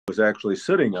was actually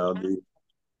sitting on the.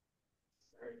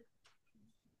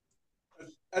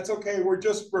 That's okay. We're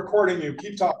just recording you.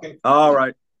 Keep talking. All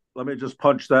right, let me just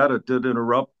punch that. It did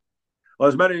interrupt. Well,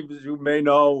 as many of you may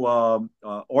know,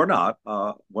 or not,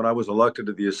 when I was elected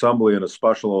to the Assembly in a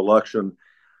special election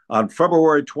on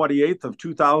February 28th of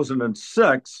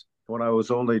 2006, when I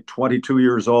was only 22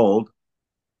 years old.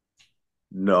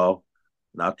 No,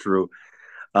 not true.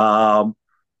 Um,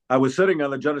 I was sitting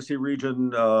on the Genesee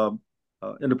Region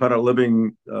Independent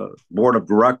Living Board of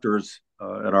Directors,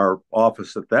 and our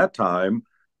office at that time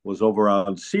was over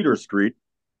on Cedar Street,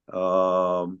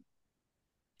 um,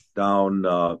 down.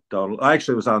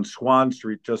 Actually, it was on Swan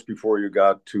Street just before you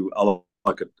got to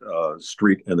Ellicott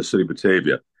Street in the city of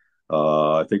Batavia.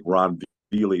 I think Ron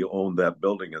Veely owned that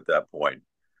building at that point.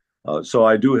 So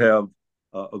I do have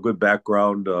a good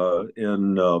background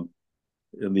in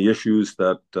the issues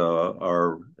that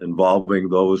are involving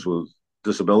those with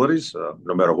disabilities,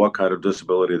 no matter what kind of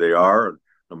disability they are, and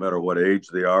no matter what age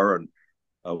they are. And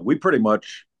we pretty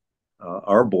much,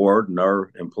 our board and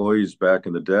our employees back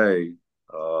in the day,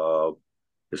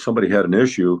 if somebody had an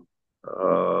issue,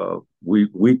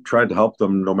 we tried to help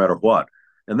them no matter what.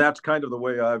 And that's kind of the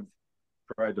way I've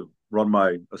tried to run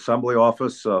my assembly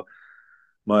office.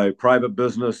 My private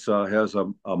business has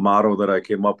a motto that I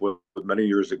came up with many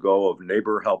years ago of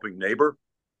neighbor helping neighbor.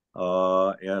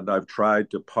 And I've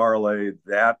tried to parlay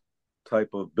that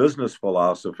type of business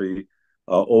philosophy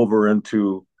over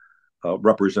into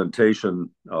representation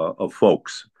of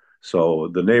folks. So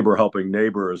the neighbor helping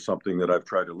neighbor is something that I've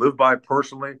tried to live by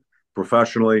personally,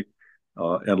 professionally,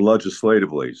 and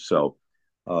legislatively. So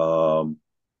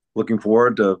looking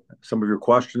forward to some of your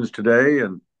questions today,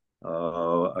 and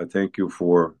I thank you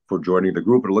for joining the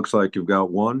group. It looks like you've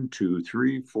got 1, 2,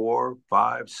 3, 4,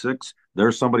 5, 6.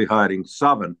 There's somebody hiding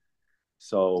 7.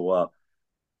 So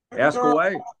ask There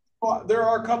away. there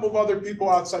are a couple of other people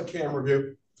outside camera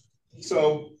view.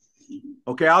 So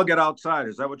Okay, I'll get outside.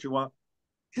 Is that what you want?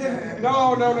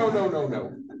 no, no, no, no, no,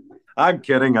 no. I'm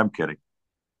kidding. I'm kidding.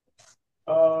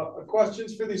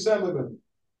 Questions for the assemblyman?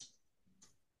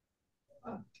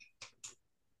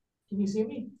 Can you see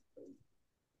me?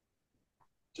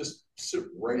 Just sit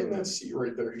right in that seat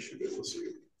right there. You should be able to see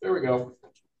you. There we go.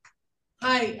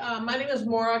 Hi, my name is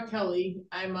Maura Kelly.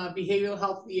 I'm a behavioral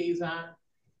health liaison,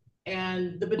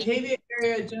 and the Batavia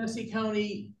area, Genesee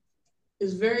County,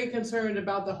 is very concerned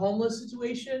about the homeless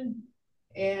situation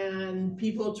and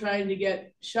people trying to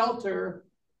get shelter.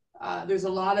 There's a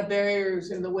lot of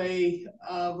barriers in the way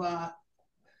of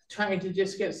trying to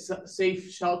just get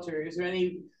safe shelter. Is there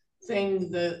anything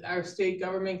that our state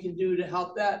government can do to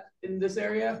help that in this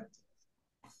area?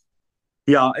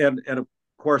 Yeah, and of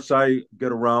course I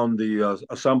get around the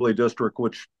assembly district,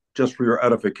 which, just for your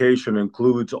edification,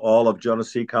 includes all of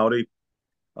Genesee County,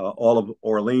 all of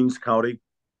Orleans County,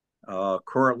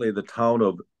 currently the town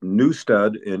of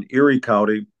Newstead in Erie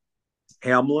County,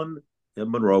 Hamlin in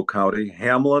Monroe County,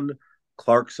 Hamlin,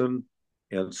 Clarkson,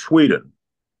 and Sweden.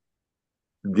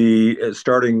 The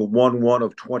starting 1/1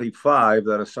 of 25,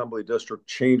 that assembly district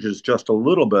changes just a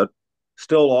little bit.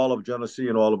 Still, all of Genesee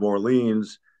and all of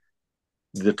Orleans.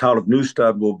 The town of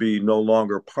Newstead will be no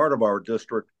longer part of our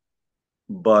district,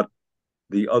 but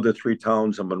the other 3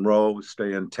 towns in Monroe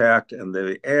stay intact, and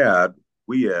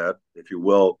we add, if you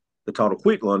will, the town of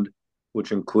Wheatland,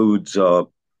 which includes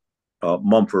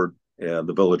Mumford and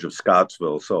the village of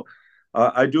Scottsville. So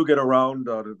I do get around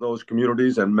to those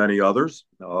communities and many others.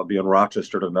 I'll be in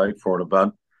Rochester tonight for an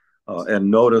event and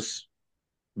notice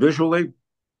visually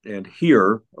and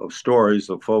hear of stories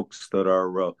of folks that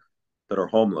are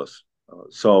homeless.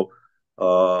 So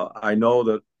I know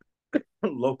that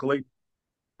locally,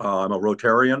 I'm a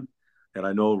Rotarian, and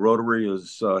I know Rotary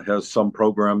has some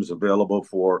programs available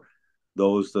for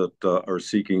those that are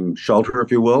seeking shelter,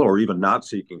 if you will, or even not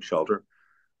seeking shelter.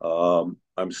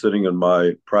 I'm sitting in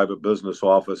my private business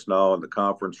office now in the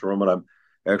conference room, and I'm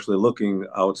actually looking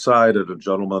outside at a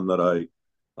gentleman that I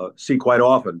see quite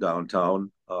often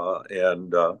downtown,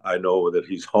 and I know that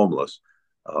he's homeless.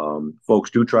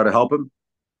 Folks do try to help him,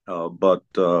 but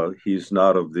he's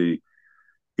not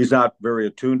very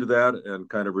attuned to that and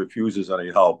kind of refuses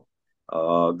any help.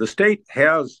 The state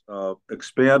has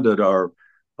expanded our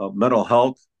mental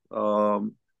health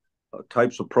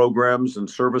types of programs and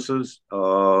services,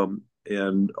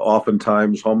 and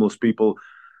oftentimes homeless people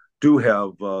do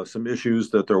have some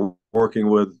issues that they're working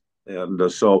with.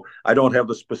 And so I don't have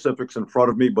the specifics in front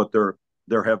of me, but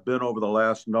there have been over the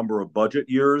last number of budget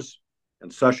years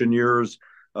and session years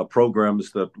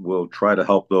programs that will try to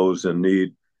help those in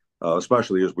need,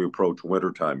 especially as we approach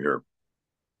wintertime here.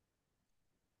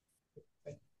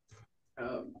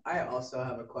 I also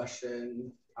have a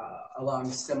question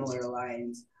along similar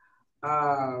lines.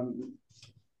 Um,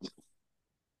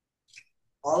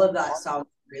 all of that sounds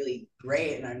really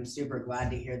great, and I'm super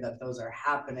glad to hear that those are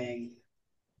happening.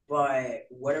 But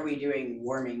what are we doing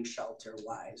warming shelter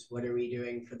wise? What are we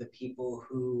doing for the people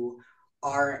who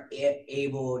aren't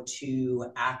able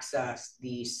to access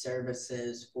these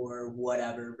services for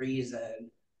whatever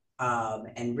reason,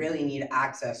 and really need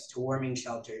access to warming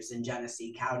shelters in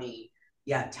Genesee County?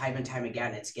 Yet, time and time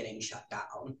again, it's getting shut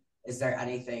down. Is there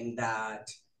anything that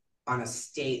on a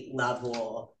state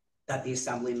level that the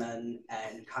assemblymen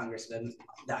and congressmen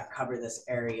that cover this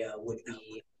area would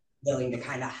be willing to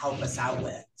kind of help us out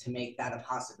with to make that a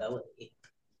possibility?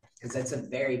 Because it's a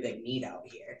very big need out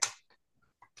here.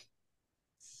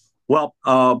 Well,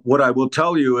 what I will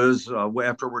tell you is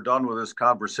after we're done with this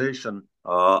conversation,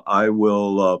 I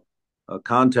will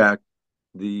contact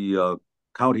the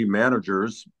county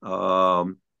managers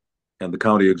and the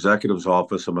county executive's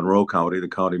office in Monroe County, the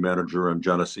county manager in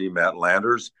Genesee, Matt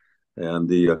Landers, and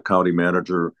the county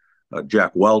manager,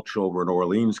 Jack Welch, over in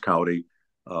Orleans County,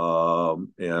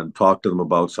 and talk to them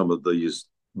about some of these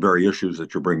very issues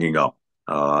that you're bringing up.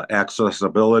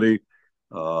 Accessibility,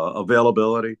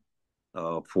 availability,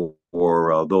 for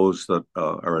those that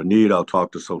are in need. I'll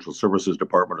talk to Social Services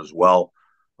Department as well,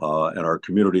 and our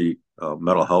Community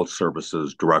Mental Health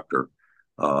Services Director.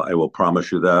 I will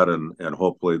promise you that, and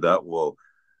hopefully that will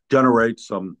generate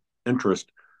some interest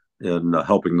in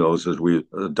helping those as we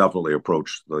definitely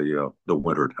approach the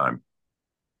winter time.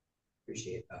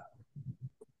 Appreciate that.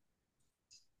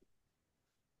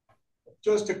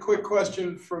 Just a quick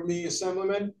question from me,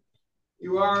 Assemblyman.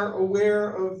 You are aware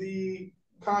of the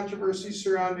controversy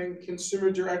surrounding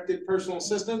consumer-directed personal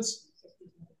assistance?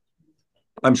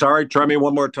 I'm sorry, try me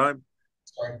one more time.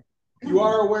 Sorry. You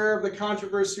are aware of the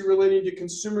controversy relating to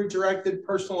consumer-directed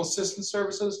personal assistance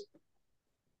services?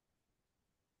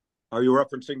 Are you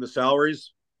referencing the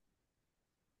salaries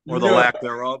or the No. lack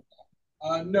thereof?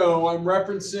 No, I'm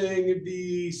referencing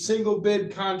the single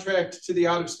bid contract to the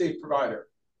out-of-state provider.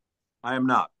 I am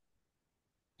not.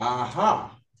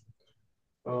 Aha.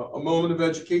 A moment of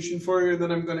education for you,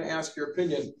 then I'm going to ask your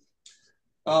opinion.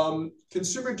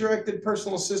 Consumer-directed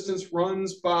personal assistance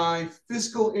runs by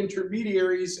fiscal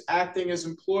intermediaries acting as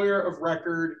employer of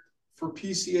record for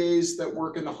PCAs that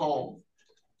work in the home.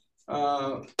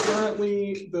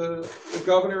 Currently, the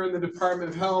governor and the Department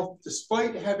of Health,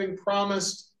 despite having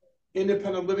promised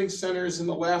independent living centers in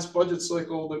the last budget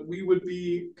cycle that we would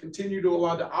be continue to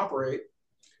allow to operate,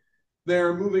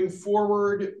 they're moving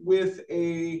forward with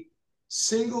a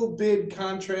single bid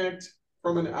contract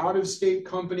from an out-of-state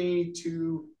company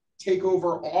to take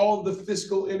over all of the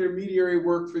fiscal intermediary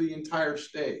work for the entire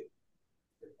state.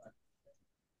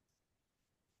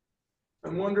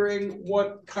 I'm wondering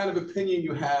what kind of opinion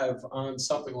you have on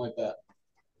something like that.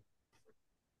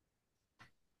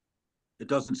 It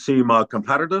doesn't seem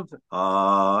competitive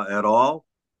at all.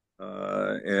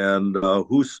 And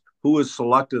who has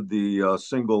selected the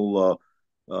single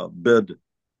bid?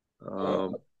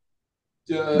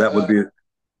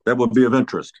 That would be of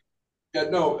interest. Yeah,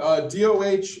 no.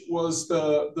 DOH was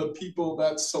the people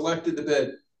that selected the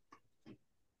bid.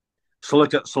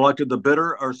 Selected the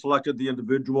bidder, or selected the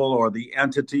individual or the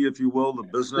entity, if you will, the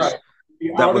business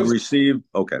right. that would receive.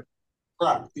 Okay.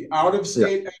 Correct. The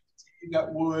out-of-state entity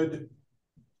that would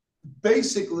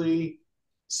basically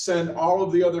send all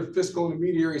of the other fiscal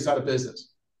intermediaries out of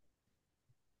business.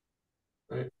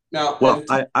 Right now, well,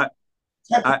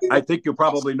 I think you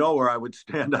probably know where I would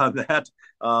stand on that.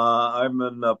 I'm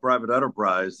in private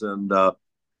enterprise, and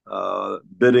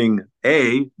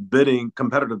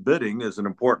competitive bidding is an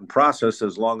important process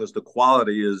as long as the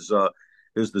quality is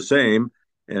the same.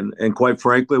 And quite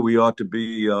frankly, we ought to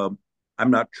be.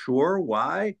 I'm not sure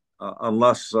why,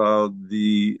 unless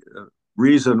the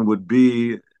reason would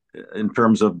be, in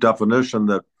terms of definition,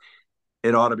 that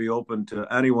it ought to be open to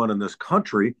anyone in this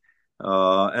country,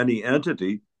 any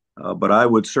entity. But I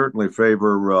would certainly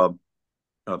favor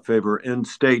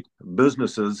in-state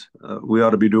businesses. We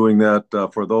ought to be doing that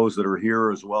for those that are here,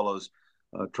 as well as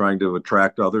trying to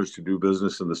attract others to do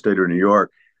business in the state of New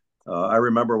York. I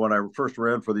remember when I first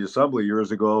ran for the assembly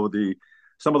years ago,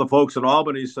 some of the folks in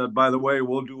Albany said, "By the way,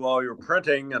 we'll do all your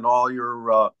printing and all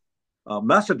your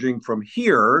messaging from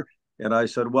here." And I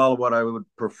said, "Well, what I would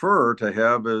prefer to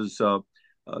have is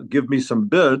give me some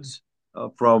bids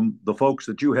from the folks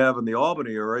that you have in the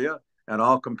Albany area, and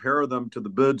I'll compare them to the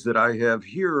bids that I have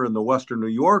here in the Western New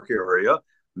York area,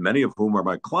 many of whom are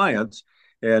my clients,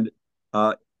 and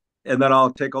then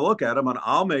I'll take a look at them, and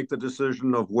I'll make the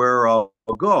decision of where I'll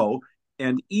go.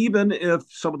 And even if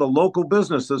some of the local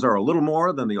businesses are a little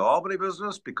more than the Albany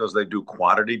business because they do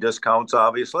quantity discounts,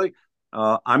 obviously,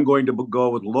 I'm going to go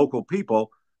with local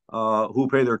people who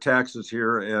pay their taxes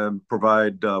here and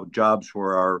provide jobs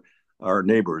for our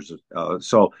neighbors.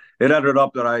 So it ended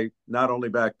up that I not only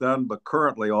back then, but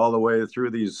currently all the way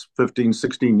through these 15,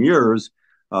 16 years,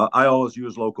 I always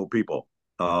use local people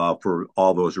for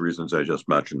all those reasons I just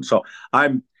mentioned. So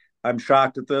I'm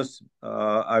shocked at this.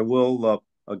 I will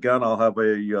again. I'll have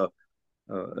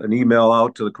an email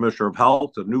out to the Commissioner of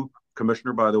Health, the new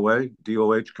commissioner, by the way,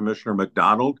 DOH Commissioner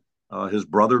McDonald. His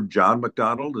brother John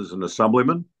McDonald is an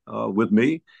assemblyman with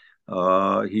me.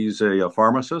 He's a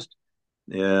pharmacist,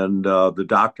 and the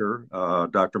doctor,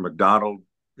 Dr. McDonald,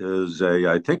 is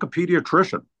I think, a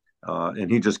pediatrician,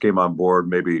 and he just came on board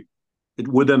maybe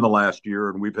within the last year,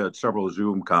 and we've had several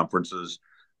Zoom conferences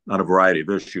on a variety of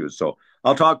issues. So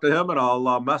I'll talk to him, and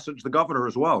I'll message the governor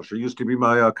as well. She used to be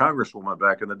my congresswoman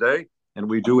back in the day, and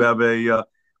we do have a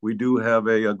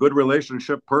good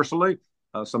relationship personally.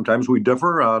 Sometimes we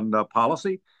differ on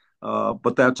policy,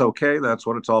 but that's okay. That's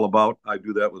what it's all about. I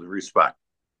do that with respect.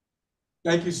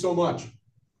 Thank you so much.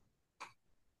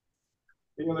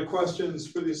 Any other questions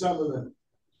for the Assemblyman?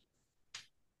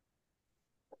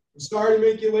 I'm sorry to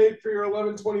make you late for your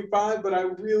 11:25, but I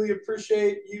really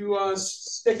appreciate you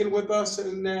sticking with us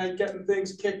and getting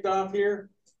things kicked off here.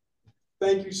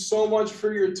 Thank you so much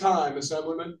for your time,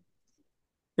 Assemblyman.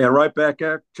 And right back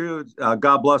at you.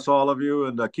 God bless all of you,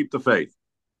 and keep the faith.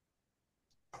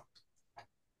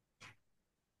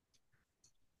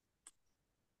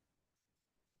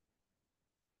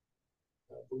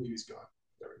 I believe he's gone.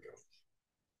 There we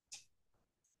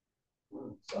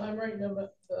go. So I'm writing down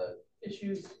the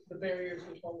issues, the barriers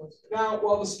with homelessness. Now,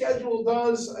 while the schedule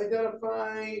does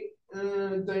identify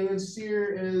Diane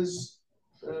Sear as,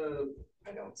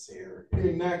 I don't see her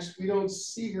here next. We don't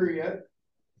see her yet.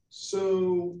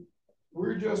 So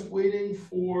we're just waiting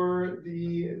for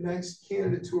the next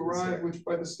candidate to arrive, which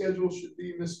by the schedule should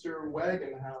be Mr.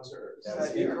 Wagenhauser.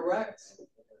 That's correct.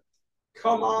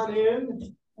 Come on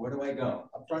in. Where do I go?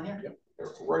 Up front here? Yep.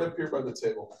 Right up here by the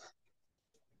table.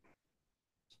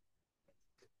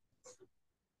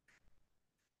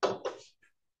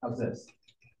 How's this?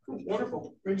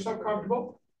 Wonderful. Make yourself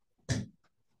comfortable.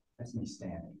 That's me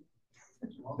standing.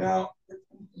 Now,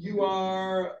 you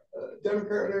are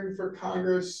Democrat running for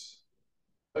Congress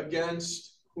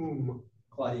against whom?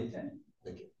 Claudia Tennant.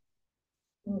 Thank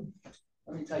you.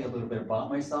 Let me tell you a little bit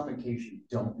about myself in case you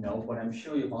don't know, but I'm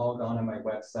sure you've all gone on my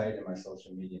website and my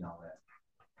social media and all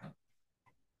that.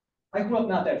 I grew up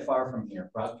not that far from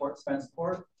here, Broadport,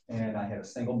 Spenceport, and I had a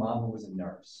single mom who was a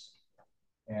nurse.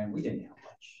 And we didn't have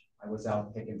much. I was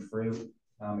out picking fruit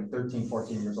at 13,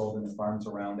 14 years old in the farms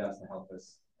around us to help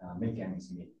us make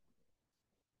ends meet.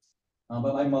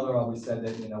 But my mother always said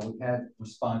that, we had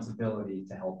responsibility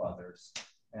to help others.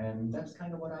 And that's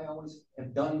kind of what I always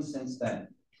have done since then.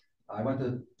 I went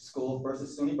to school first at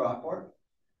SUNY Brockport,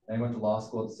 then I went to law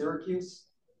school at Syracuse,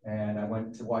 and I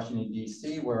went to Washington,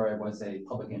 D.C., where I was a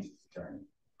public interest attorney.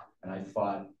 And I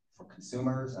fought for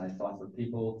consumers, and I fought for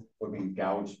people who were being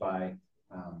gouged by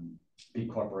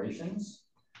big corporations.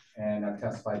 And I've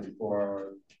testified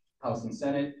before House and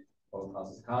Senate, both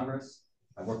houses of Congress.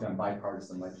 I worked on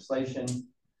bipartisan legislation.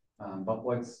 But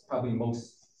what's probably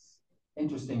most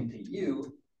interesting to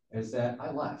you is that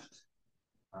I left.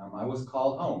 I was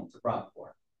called home to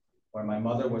Brockport, where my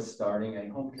mother was starting a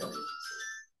home care agency.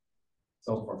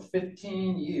 So for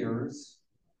 15 years,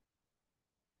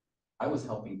 I was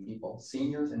helping people,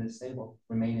 seniors and disabled,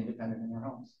 remain independent in their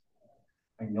homes.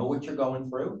 I know what you're going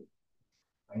through.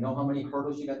 I know how many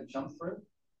hurdles you got to jump through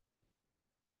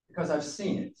because I've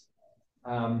seen it.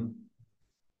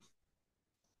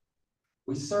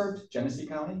 We served Genesee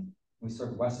County, we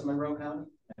served Western Monroe County,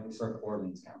 and we served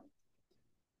Orleans County.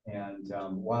 And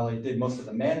while I did most of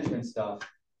the management stuff,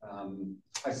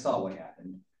 I saw what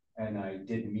happened, and I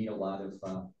did meet a lot of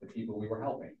the people we were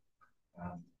helping.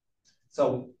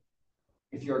 So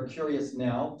if you're curious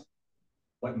now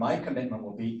what my commitment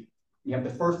will be, you have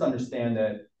to first understand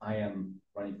that I am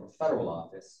running for federal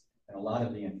office, and a lot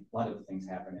of the things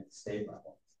happen at the state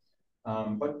level.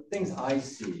 But things I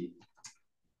see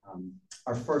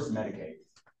are first Medicaid.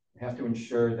 We have to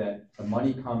ensure that the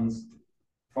money comes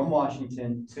from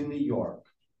Washington to New York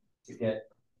to get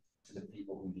to the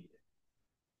people who need it.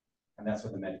 And that's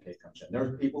where the Medicaid comes in. There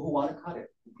are people who want to cut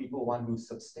it, people who want to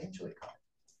substantially cut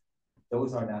it.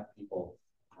 Those are not people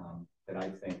that I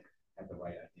think have the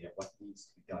right idea of what needs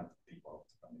to be done for people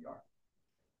from New York.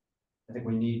 I think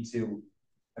we need to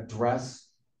address,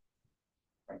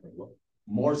 frankly,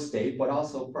 more state, but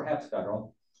also perhaps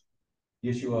federal, the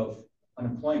issue of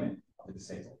unemployment. of the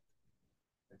disabled.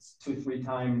 It's 2-3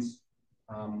 times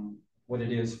what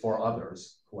it is for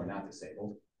others who are not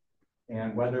disabled.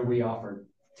 And whether we offer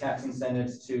tax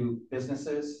incentives to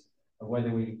businesses or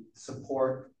whether we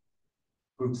support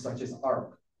groups such as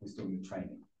ARC, who's doing the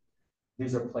training,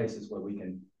 these are places where we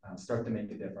can start to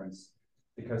make a difference.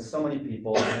 Because so many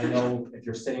people, I know if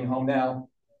you're sitting home now,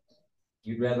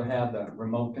 you'd rather have the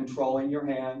remote control in your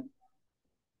hand,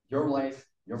 your life,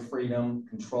 your freedom,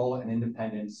 control, and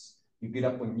independence. You get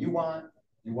up when you want,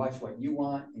 you watch what you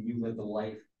want, and you live the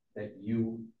life that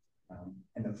you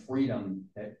and the freedom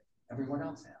that everyone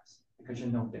else has, because you're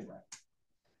no different.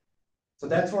 So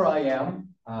that's where I am.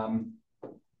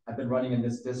 I've been running in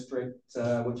this district,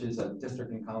 which is a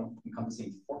district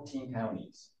encompassing 14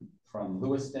 counties, from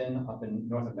Lewiston up in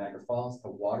north of Niagara Falls to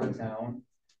Watertown,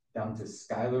 down to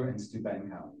Schuyler and Steuben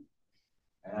County.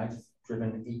 And I've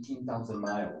driven 18,000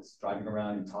 miles, driving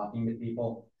around and talking to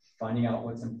people, finding out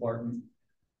what's important.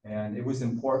 And it was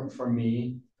important for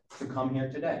me to come here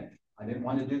today. I didn't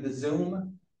want to do the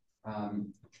Zoom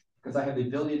because I have the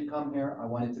ability to come here. I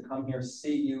wanted to come here,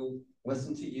 see you,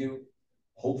 listen to you,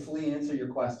 hopefully answer your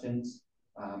questions.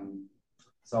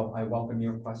 So I welcome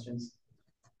your questions.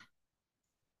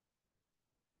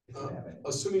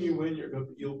 Assuming you win,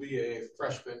 you'll be a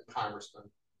freshman congressman.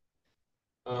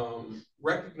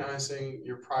 Recognizing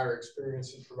your prior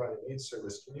experience in providing aid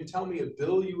service, can you tell me a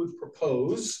bill you would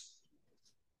propose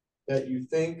that you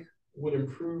think would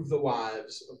improve the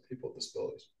lives of people with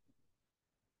disabilities?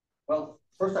 Well,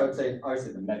 first I would say,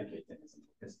 obviously, the Medicaid thing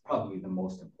is probably the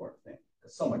most important thing,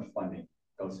 because so much funding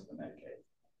goes to the Medicaid.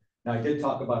 Now, I did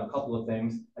talk about a couple of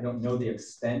things. I don't know the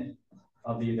extent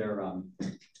of either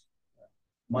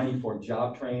money for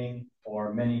job training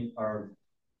or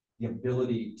the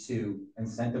ability to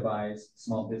incentivize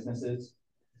small businesses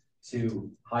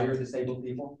to hire disabled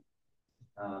people,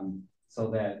 so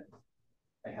that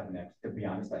to be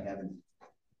honest, I haven't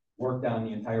worked on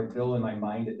the entire bill in my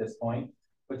mind at this point,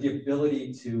 but the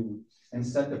ability to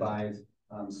incentivize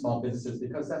small businesses,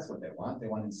 because that's what they want. They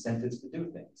want incentives to do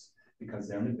things because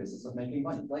they're in the business of making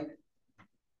money. Like,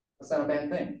 that's not a bad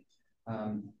thing.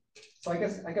 So I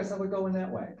guess I would go in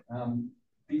that way,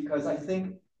 because I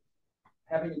think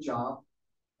having a job,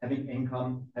 having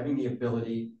income, having the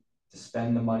ability to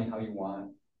spend the money how you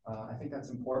want, I think that's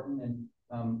important and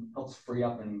helps free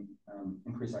up and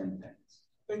increase our independence.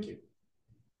 Thank you.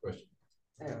 Question.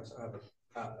 I also have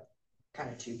a kind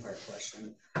of two-part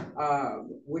question.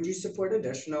 Would you support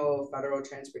additional federal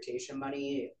transportation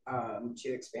money to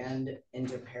expand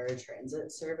into paratransit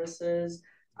services?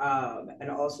 And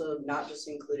also not just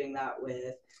including that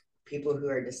with people who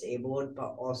are disabled,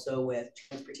 but also with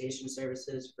transportation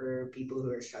services for people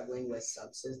who are struggling with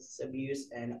substance abuse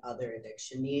and other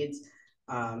addiction needs,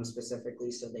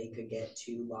 specifically so they could get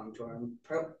to long-term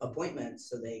appointments,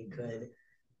 so they could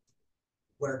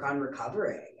work on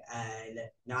recovering and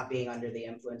not being under the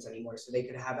influence anymore, so they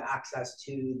could have access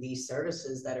to these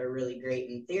services that are really great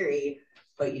in theory,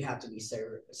 but you have to be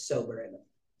sober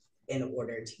in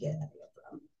order to get any of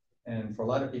them. And for a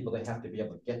lot of people, they have to be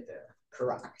able to get there.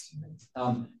 Correct.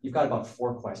 You've got about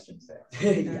 4 questions there.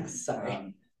 Yes,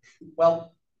 sorry.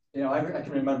 Well, I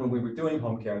can remember when we were doing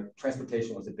home care,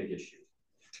 transportation was a big issue.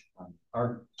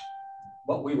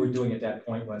 What we were doing at that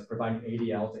point was providing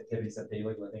ADLs, activities of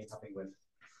daily living, helping with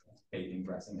bathing,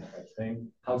 dressing, that type of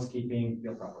thing, housekeeping,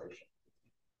 meal preparation.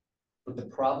 But the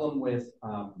problem with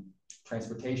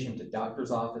transportation to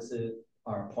doctor's offices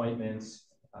or appointments,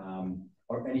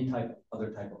 or any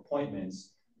other type of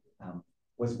appointments,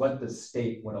 was what the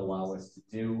state would allow us to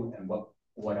do and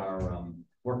what our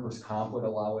workers' comp would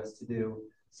allow us to do,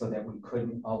 so that we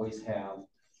couldn't always have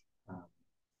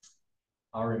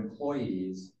our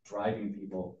employees driving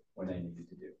people where they needed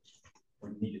to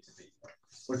be,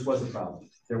 which was a problem.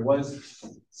 There was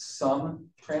some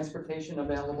transportation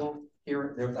available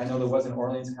here. I know there was in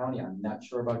Orleans County. I'm not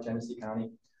sure about Genesee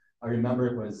County. I remember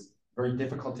it was very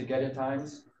difficult to get at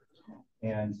times,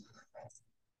 and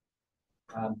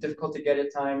I'm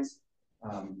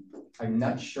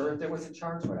not sure if there was a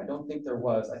charge, but I don't think there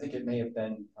was. I think it may have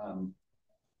been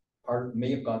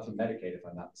may have gone through Medicaid, if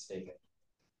I'm not mistaken.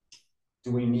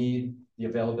 Do we need the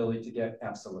availability to get?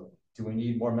 Absolutely. Do we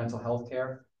need more mental health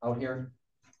care out here?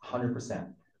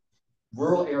 100%.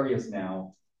 Rural areas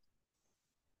now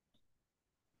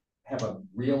have a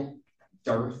real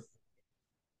dearth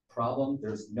problem.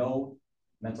 There's no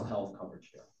mental health coverage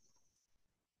here.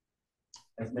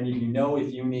 As many of you know,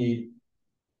 if you need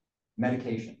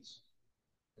medications,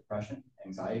 depression,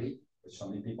 anxiety, which so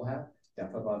many people have,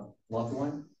 death of a loved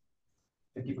one,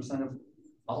 50% of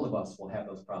all of us will have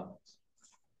those problems.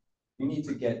 You need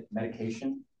to get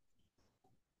medication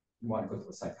you want to go to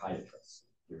a psychiatrist.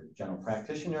 You're a general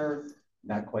practitioner,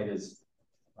 not quite as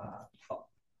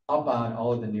up on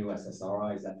all of the new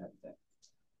SSRIs, that type of thing.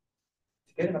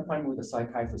 To get an appointment with a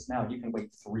psychiatrist now, you can wait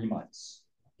 3 months.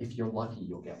 If you're lucky,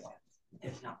 you'll get one.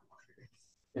 If not longer.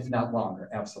 If not longer,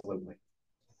 absolutely.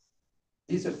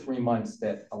 These are 3 months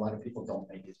that a lot of people don't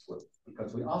make it through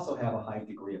because we also have a high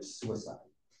degree of suicide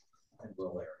in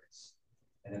rural areas.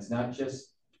 And it's not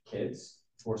just kids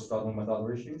who are struggling with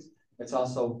other issues, it's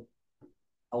also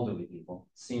elderly people,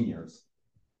 seniors,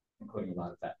 including a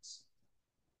lot of vets.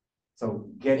 So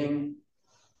getting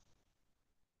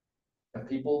the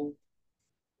people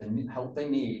the help they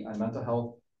need on mental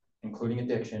health, including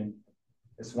addiction,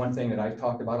 is one thing that I've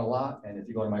talked about a lot. And if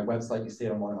you go to my website, you see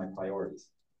it on one of my priorities.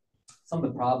 Some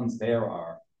of the problems there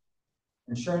are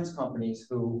insurance companies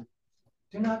who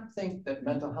do not think that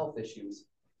mental health issues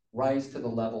rise to the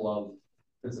level of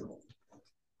physical.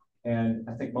 And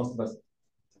I think most of us,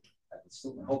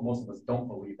 I hope most of us don't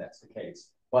believe that's the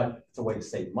case, but it's a way to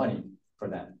save money for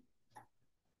them.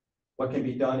 What can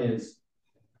be done is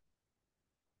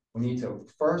we need to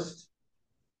first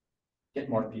get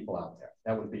more people out there.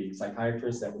 That would be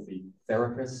psychiatrists, that would be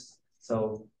therapists.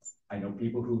 So I know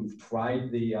people who've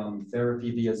tried the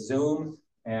therapy via Zoom,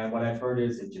 and what I've heard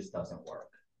is it just doesn't work.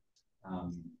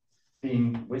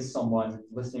 Being with someone,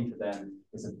 listening to them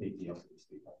is a big deal for these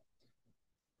people.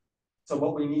 So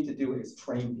what we need to do is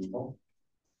train people.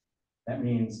 That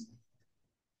means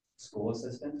school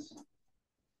assistants.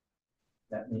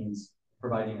 That means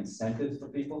providing incentives for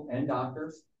people and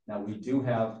doctors. Now we do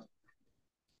have,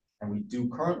 and we do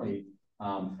currently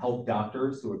help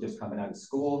doctors who are just coming out of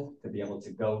school to be able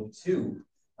to go to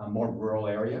more rural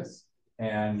areas.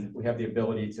 And we have the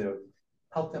ability to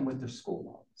help them with their school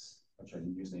loans, which are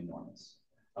usually enormous.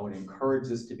 I would encourage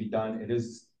this to be done. It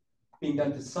is being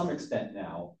done to some extent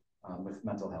now with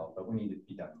mental health, but we need to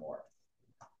be done more.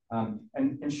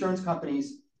 And insurance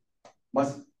companies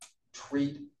must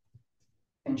treat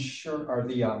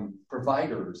the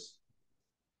providers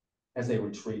as they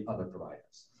would treat other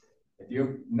providers. If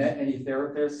you've met any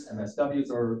therapists,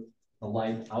 MSWs, or the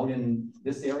like out in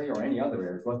this area or any other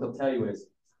areas, what they'll tell you is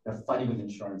they're fighting with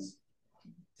insurance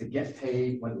to get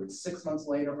paid, whether it's 6 months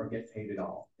later or get paid at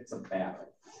all. It's a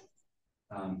battle.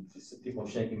 People are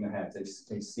shaking their heads.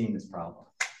 They've seen this problem.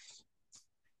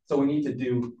 So we need to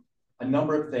do a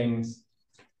number of things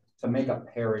to make a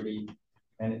parity.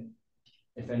 And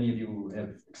if any of you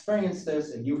have experienced this,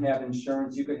 if you have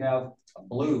insurance, you could have a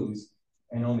blues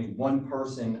and only one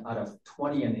person out of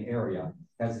 20 in the area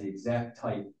has the exact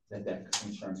type that that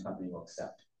insurance company will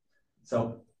accept.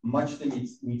 So much that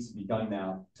needs to be done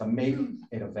now to make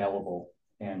it available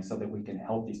and so that we can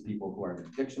help these people who have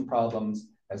addiction problems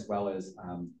as well as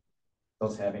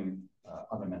those having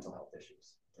other mental health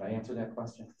issues. Did I answer that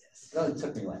question? Yes. Well, it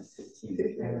took me like 15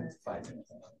 minutes, 5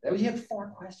 minutes. We had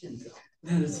 4 questions.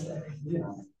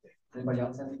 Anybody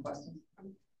else have any questions?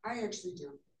 I actually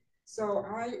do. So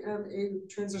I am a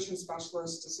transition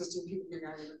specialist assisting people getting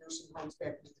out of the nursing homes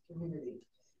back into the community.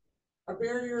 A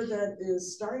barrier that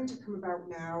is starting to come about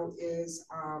now is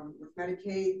with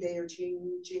Medicaid, they are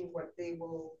changing what they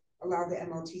will allow the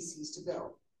MLTCs to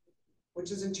bill, which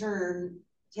is in turn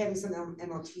having some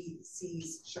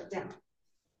MLTCs shut down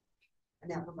and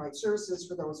now provide services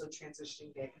for those who are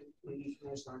transitioning back into community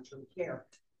managed long-term care.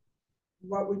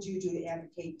 What would you do to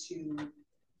advocate to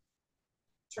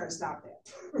try to stop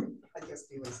that? I guess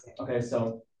they would say. Okay,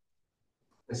 so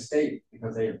the state,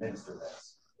 because they administer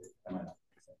this,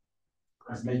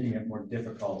 is making it more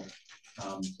difficult.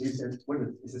 Is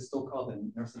it still called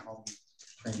the nursing home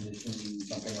transition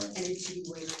something like that? NHG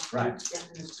waiver. Right.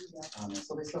 Yeah,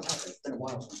 so they still have it. It's been a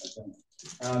while since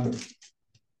I've done it.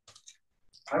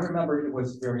 I remember it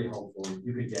was very helpful.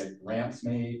 You could get ramps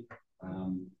made.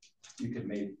 You could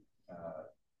make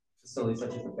facilities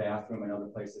such as the bathroom and other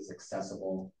places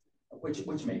accessible,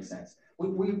 which makes sense.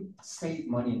 We save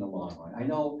money in the long run. I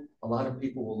know a lot of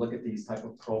people will look at these type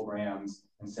of programs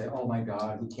and say, oh my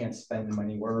God, we can't spend the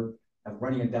money. We're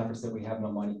running a deficit, we have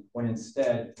no money. When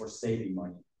instead we're saving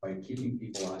money by keeping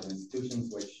people out of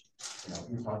institutions, which, you know,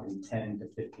 you're talking $10,000 to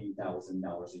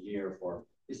 $15,000 a year for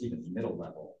just even middle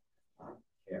level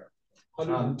care.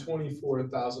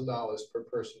 $124,000 per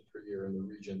person per year in the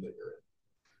region that you're in.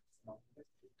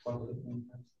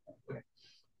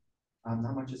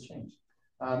 Not much has changed.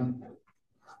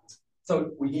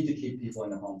 So we need to keep people in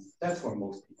the homes. That's where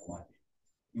most people want to be.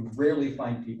 You rarely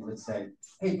find people that say,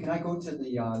 hey, can I go to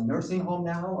the nursing home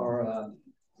now? Or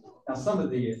now some of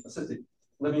the assisted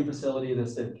living facility, the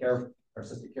assisted care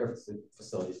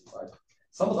facilities,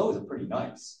 some of those are pretty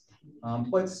nice.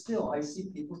 But still, I see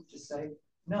people just say,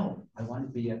 no, I want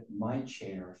to be at my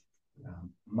chair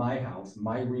my house,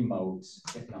 my remote,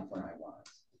 if not when I want.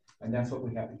 And that's what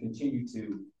we have to continue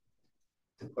to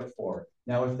put forward.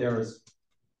 Now, if there's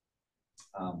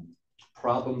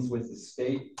problems with the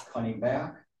state cutting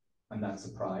back, I'm not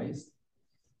surprised.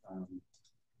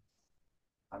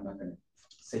 I'm not going to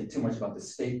say too much about the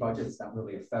state budget. It's not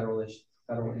really a federal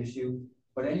issue.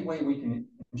 But any way we can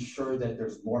ensure that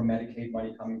there's more Medicaid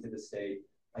money coming to the state,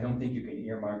 I don't think you can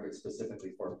earmark it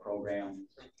specifically for a program.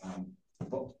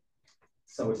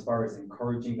 So as far as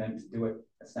encouraging them to do it,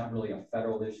 it's not really a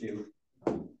federal issue.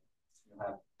 You'll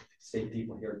have state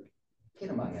people here, get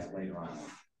them on that later on.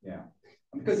 Yeah,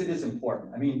 because it is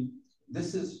important. I mean,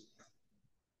 this is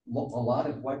a lot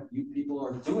of what you people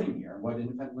are doing here, what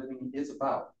independent living is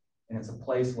about. And it's a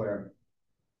place where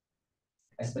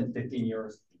I spent 15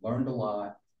 years, learned a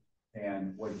lot,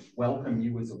 and would welcome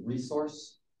you as a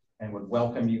resource and would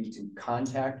welcome you to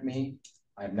contact me.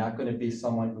 I'm not going to be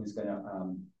someone who's going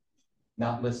to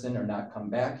not listen or not come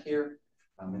back here.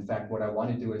 In fact, what I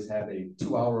want to do is have a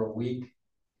 2-hour-a-week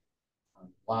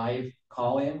live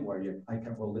call-in where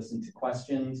we'll listen to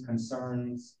questions,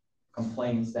 concerns,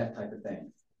 complaints, that type of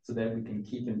thing, so that we can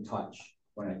keep in touch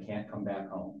when I can't come back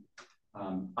home.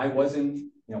 I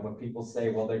wasn't, when people say,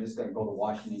 well, they're just going to go to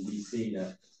Washington, D.C.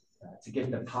 to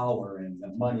get the power and the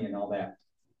money and all that.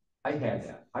 I had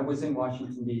that. I was in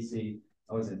Washington, D.C.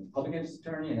 I was a public interest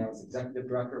attorney and I was executive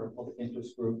director of a public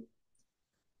interest group.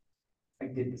 I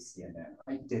did the CNN.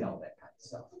 I did all that kind of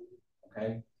stuff,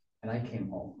 okay? And I came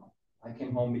home. I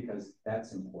came home because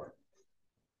that's important.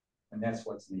 And that's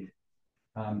what's needed.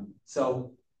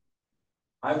 So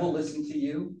I will listen to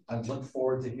you. I look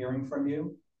forward to hearing from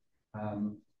you.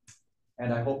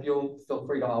 And I hope you'll feel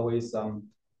free to always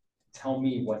tell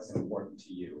me what's important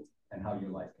to you and how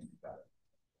your life can be better.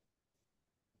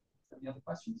 Any other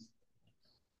questions?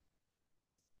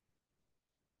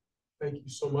 Thank you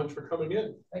so much for coming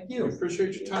in. Thank you. We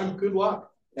appreciate your time. Good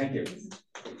luck. Thank you.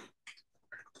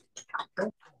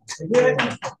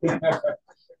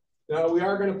 Now we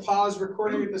are going to pause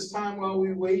recording at this time while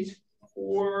we wait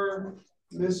for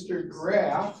Mr.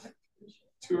 Graff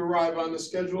to arrive on the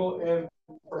schedule, and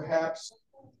perhaps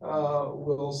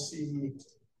we'll see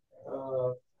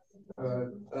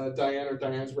Diane or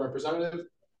Diane's representative.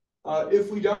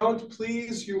 If we don't,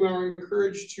 please, you are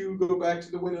encouraged to go back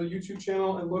to the Window YouTube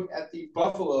channel and look at the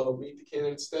Buffalo Meet the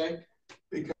Candidates Day,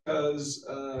 because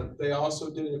they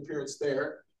also did an appearance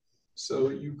there. So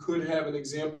you could have an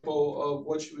example of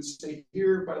what you would say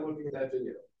here by looking at that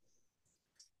video.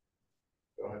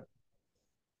 Go ahead.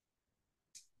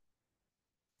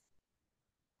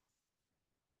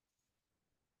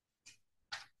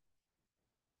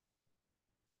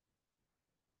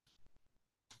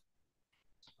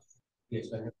 Yes,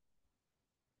 ma'am.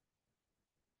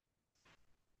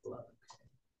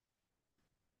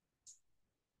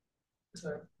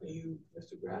 Sorry, are you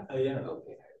Mr. Graff? Yeah.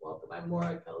 Okay, welcome. I'm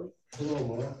Maura Kelly. Hello,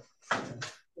 Maura.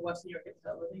 West New York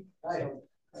Intelligence. Hi.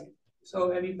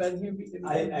 So have you been here?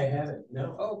 I haven't,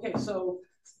 no. Oh, okay, so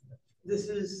this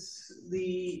is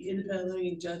the independent living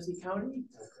in Genesee County.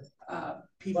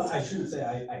 People. Well, I shouldn't say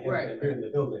I haven't been here in the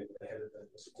building, but I haven't been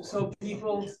before. So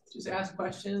people just ask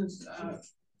questions,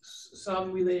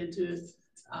 some related to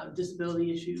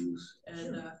disability issues,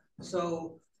 and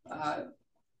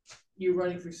you're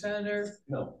running for senator?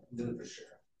 No, I'm doing it for sure.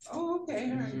 Oh, okay,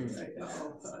 all right. You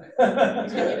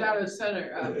get out of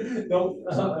center. No,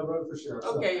 I'm running for sure.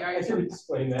 Okay, all right. I can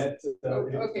explain that.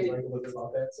 Okay. A little bit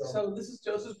about that. So this is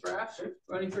Joseph Graff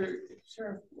running for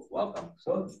sheriff. Welcome.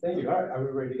 So thank you. All right, are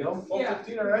we ready to go? Yeah.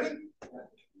 15 already?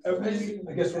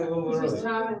 I guess we're a little This early. is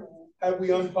Todd. Have we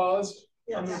unpaused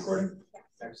on the Yes. recording?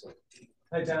 Excellent.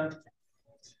 Hi, Tom.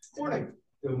 Morning.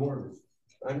 Good morning.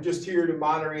 I'm just here to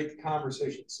moderate the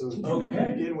conversation. So Okay.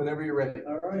 begin whenever you're ready.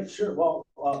 All right, sure. Well,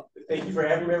 thank you for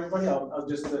having me, everybody. I'll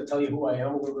just tell you who I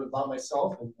am, a little bit about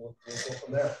myself, and we'll go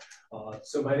from there.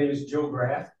 So my name is Joe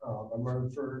Graff. I'm running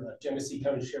for Genesee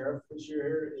County Sheriff this year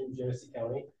here in Genesee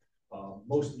County.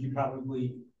 Most of you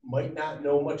probably might not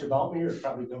know much about me or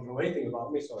probably don't know anything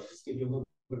about me, so I'll just give you a little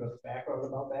bit of background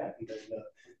about that, and then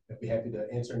I'd be happy to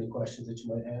answer any questions that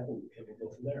you might have, and we'll go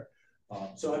from there.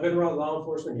 So I've been around law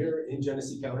enforcement here in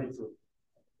Genesee County for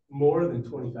more than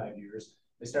 25 years.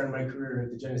 I started my career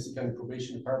at the Genesee County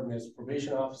Probation Department as a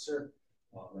probation officer.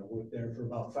 I worked there for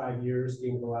about 5 years,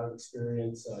 gained a lot of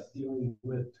experience dealing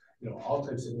with all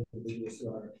types of individuals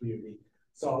throughout our community.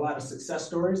 Saw a lot of success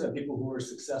stories of people who were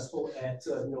successful at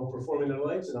performing their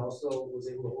lives, and also was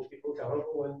able to hold people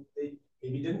accountable when they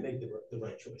maybe didn't make the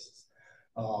right choices.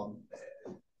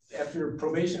 After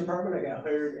probation department, I got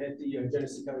hired at the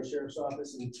Genesee County Sheriff's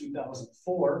Office in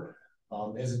 2004.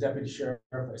 As a deputy sheriff,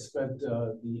 I spent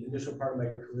the initial part of my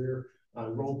career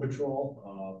on road patrol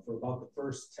for about the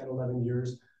first 10, 11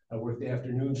 years. I worked the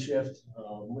afternoon shift,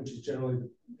 which is generally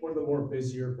one of the more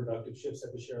busier, productive shifts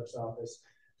at the sheriff's office.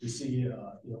 We see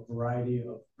a variety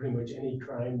of pretty much any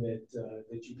crime that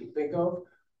you can think of,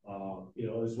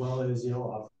 as well as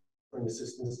offering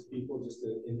assistance to people just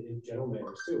in general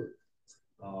manners too.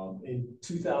 In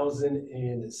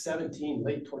 2017,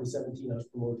 late 2017, I was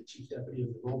promoted to chief deputy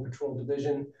of the Road Patrol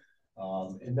Division.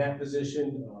 In that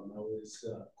position, I was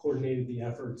coordinated the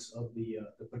efforts of the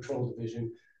patrol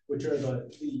division, which are the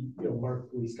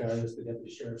marked police cars, the deputy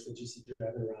sheriffs that you see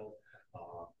driving around.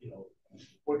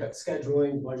 Worked at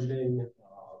scheduling, budgeting,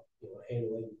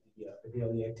 handling the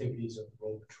daily activities of the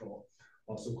road patrol.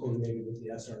 Also coordinated with the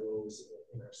SROs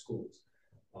in our schools.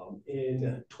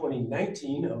 In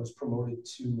 2019, I was promoted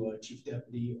to chief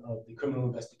deputy of the Criminal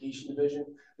Investigation Division,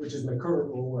 which is my current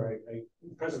role where I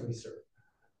presently serve.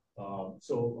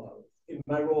 In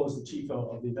my role as the chief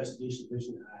of the Investigation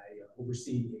Division, I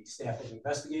oversee a staff of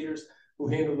investigators who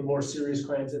handle the more serious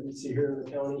crimes that we see here in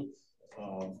the county.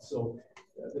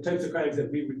 The types of crimes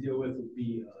that we would deal with would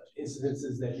be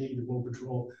incidences that maybe the road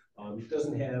patrol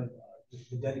doesn't have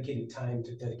the dedicated time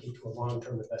to dedicate to a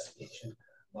long-term investigation.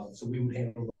 So we would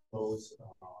handle those.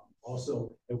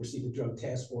 Also, oversee the drug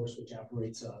task force, which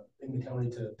operates in the county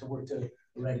to work to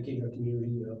eradicate our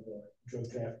community of drug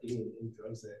trafficking and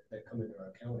drugs that come into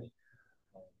our county.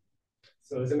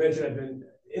 So as I mentioned, I've been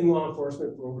in law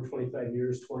enforcement for over 25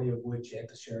 years, 20 of which at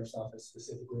the sheriff's office,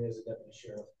 specifically as a deputy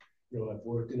sheriff. I've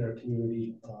worked in our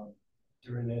community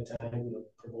during that time,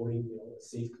 promoting a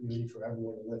safe community for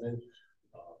everyone to live in.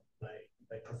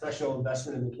 My professional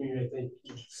investment in the community, I think,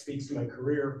 speaks to my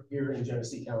career here in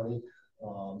Genesee County.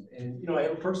 I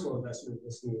have a personal investment in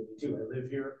this community too. I live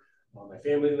here. My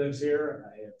family lives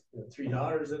here. I have 3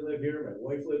 daughters that live here. My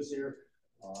wife lives here.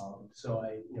 So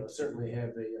I certainly have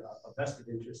a vested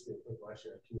interest in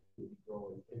watching our community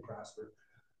grow and prosper.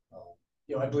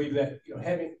 I believe that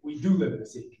we do live in a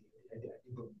safe community. I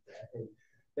do believe that, and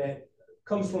that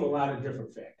comes from a lot of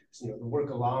different factors. The work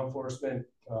of law enforcement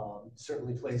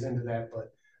certainly plays into that,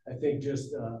 but I think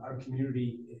just our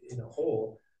community in a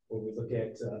whole, when we look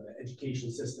at the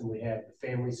education system we have, the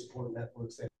family support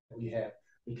networks that we have,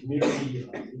 the community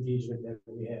engagement that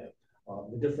we have,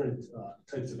 the different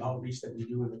types of outreach that we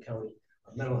do in the county,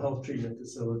 mental health treatment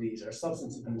facilities, our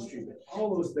substance abuse treatment, all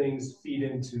those things feed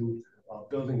into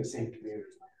building a safe community.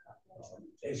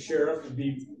 As sheriff, would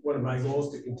be one of my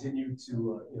goals to continue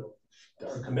to,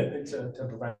 our commitment to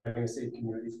providing a safe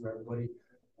community for everybody.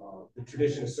 The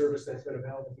tradition of service that's been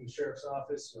upheld in the sheriff's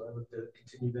office, I look to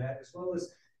continue that, as well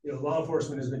as, law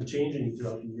enforcement has been changing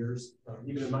throughout the years.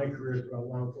 Even in my career throughout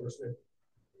law enforcement,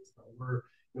 we're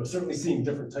certainly seeing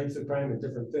different types of crime and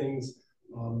different things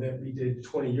that we did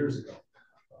 20 years ago.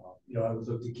 I would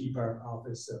look to keep our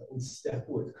office in step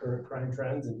with current crime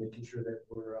trends and making sure that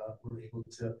we're able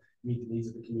to meet the needs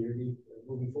of the community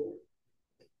moving forward.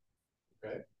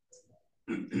 Okay.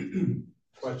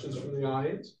 Questions from the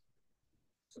audience?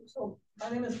 So my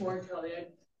name is Maura Kelly.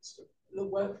 I'm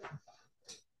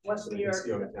Western New York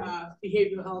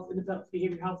Behavioral Health, Independent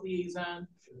Behavioral Health Liaison.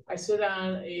 I sit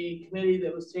on a committee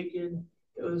that was taken.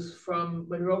 It was from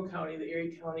Monroe County, the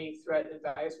Erie County Threat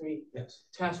Advisory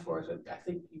Task Force. I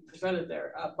think you presented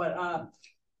there. But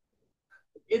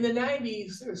in the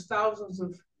 90s, there's thousands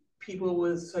of people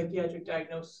with psychiatric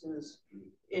diagnoses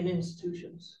in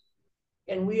institutions.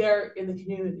 And we are in the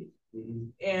community. Mm-hmm.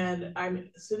 And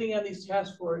I'm sitting on this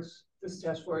task force,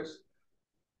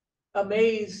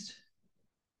 amazed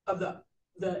of the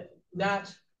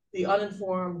not the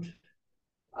uninformed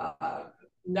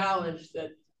knowledge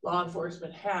that law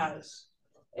enforcement has.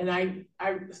 And I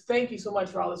thank you so much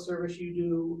for all the service you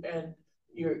do and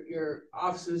your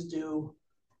offices do.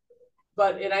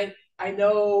 But I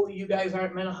know you guys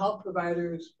aren't mental health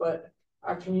providers, but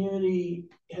our community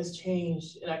has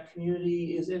changed, and our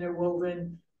community is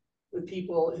interwoven with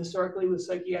people historically with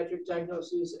psychiatric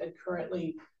diagnoses and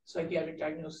currently psychiatric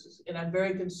diagnosis. And I'm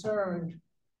very concerned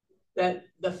that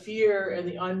the fear and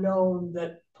the unknown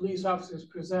that police officers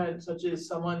present, such as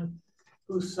someone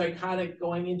who's psychotic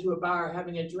going into a bar,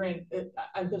 having a drink,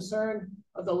 I'm concerned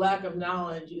of the lack of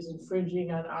knowledge is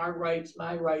infringing on our rights,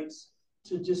 my rights,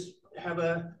 to just have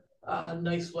a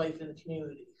nice life in the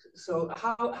community. So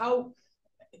how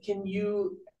can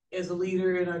you, as a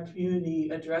leader in our community,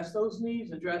 address those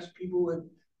needs, address people with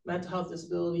mental health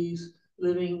disabilities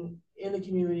living in the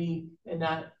community and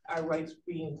not our rights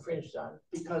being infringed on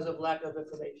because of lack of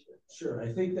information? Sure,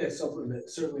 I think that's something that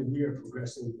certainly we are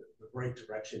progressing in the right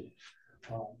direction.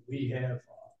 We have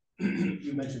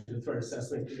you mentioned the threat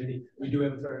assessment committee. We do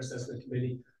have a threat assessment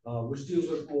committee, which deals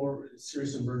with more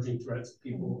serious emerging threats,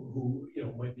 people who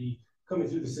might be coming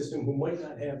through the system who might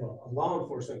not have a law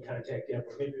enforcement contact yet,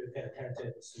 but maybe they've had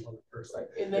contact with some other person.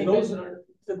 And those are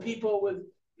the people with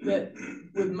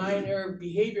minor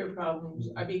behavior problems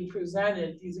are being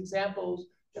presented. These examples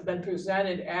have been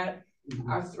presented at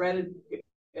our threat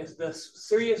as the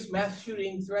serious mass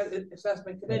shooting threat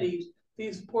assessment committees.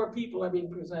 These poor people are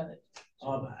being presented.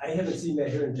 I haven't seen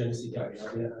that here in Genesee County,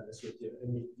 I'll be honest with you. I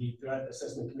mean, the threat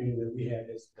assessment community that we have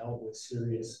has dealt with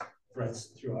serious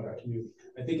threats throughout our community.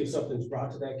 I think if something's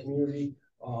brought to that community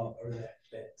or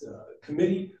that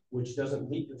committee, which doesn't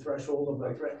meet the threshold of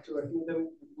a threat to our community,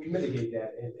 then we mitigate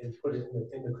that and put it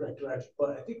in the correct direction.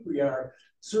 But I think we are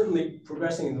certainly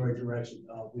progressing in the right direction.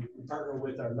 We partner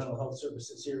with our mental health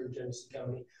services here in Genesee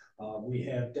County. We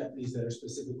have deputies that are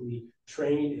specifically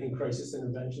trained in crisis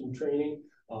intervention training,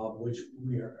 which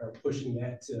we are pushing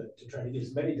that to try to get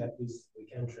as many deputies as we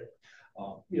can train.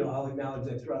 I'll acknowledge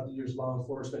that throughout the years, law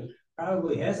enforcement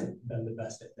probably hasn't been the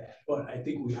best at that, but I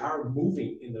think we are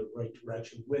moving in the right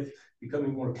direction with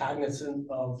becoming more cognizant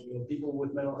of people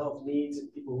with mental health needs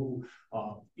and people who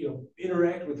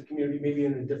interact with the community maybe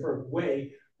in a different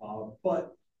way.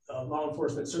 But law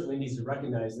enforcement certainly needs to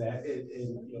recognize that,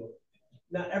 and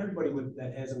not everybody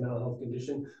that has a mental health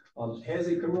condition has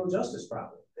a criminal justice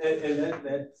problem, and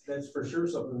that's for sure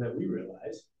something that we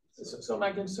realize. So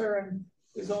my concern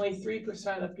is only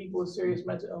 3% of people with serious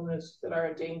mental illness that are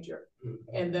in danger.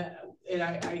 And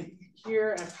I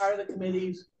hear as part of the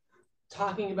committees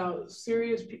talking about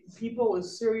serious people with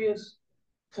serious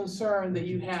concern that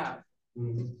you have.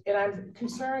 And I'm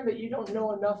concerned that you don't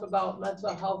know enough about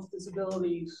mental health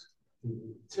disabilities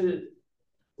to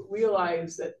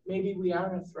realize that maybe we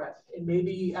aren't a threat and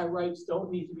maybe our rights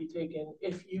don't need to be taken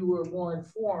if you were more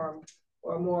informed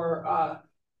or more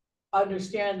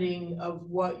understanding of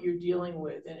what you're dealing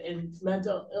with. And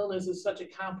mental illness is such a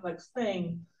complex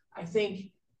thing. I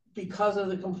think because of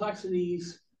the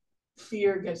complexities,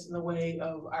 fear gets in the way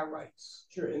of our rights.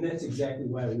 Sure, and that's exactly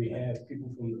why we have people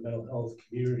from the mental health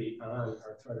community on our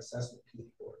threat assessment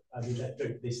committee board. I mean,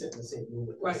 they sit in the same room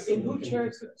with us. Right, and who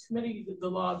chairs the committee? The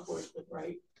law enforcement,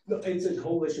 right? No, it's a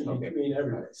coalition between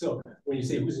everybody. So when you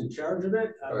say who's in charge of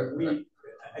it,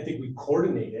 I think we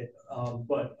coordinate it,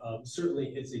 but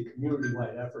certainly it's a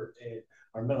community-wide effort, and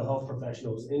our mental health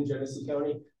professionals in Genesee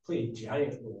County play a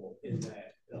giant role in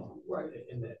that,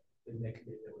 in that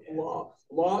community that we have.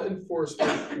 Law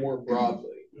enforcement more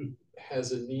broadly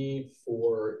has a need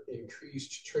for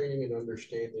increased training and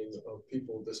understanding of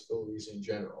people with disabilities in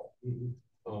general.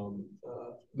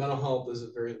 Mental health is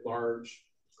a very large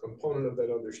component of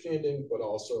that understanding, but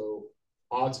also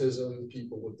autism,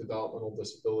 people with developmental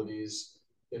disabilities,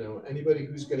 anybody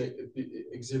who's going to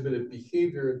exhibit a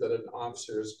behavior that an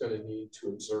officer is going to need to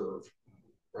observe,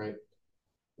 right?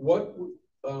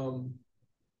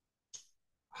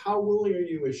 How willing are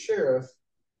you as sheriff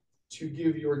to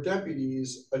give your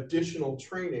deputies additional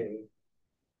training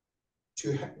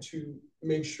to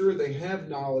make sure they have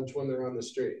knowledge when they're on the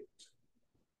street?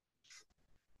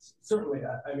 Certainly,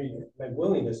 I mean, my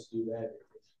willingness to do that,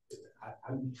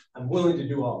 I'm willing to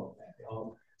do all of that.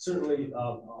 Certainly,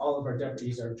 all of our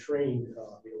deputies are trained,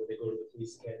 when they go to the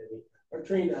police academy, are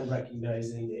trained on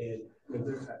recognizing, and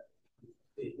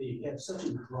they have such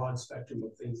a broad spectrum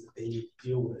of things that they need to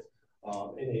deal with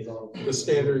in a the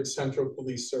standard Central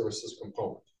Police Services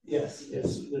component. Yes,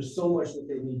 there's so much that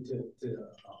they need to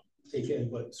take in,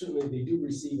 but certainly they do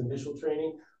receive initial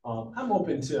training. I'm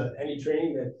open to any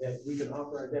training that we can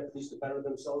offer our deputies to better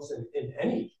themselves in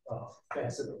any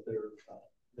facet of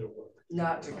their work.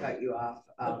 Not to cut you off,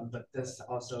 but this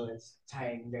also is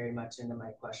tying very much into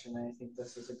my question, and I think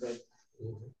this is a good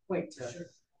point to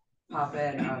pop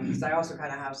in, because I also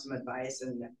kind of have some advice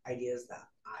and ideas that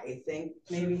I think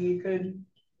maybe you could,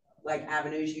 like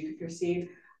avenues you could proceed.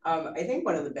 I think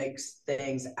one of the big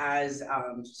things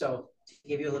so to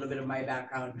give you a little bit of my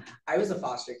background, I was a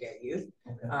foster care youth.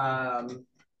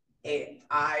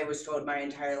 I was told my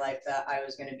entire life that I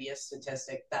was going to be a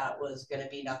statistic that was going to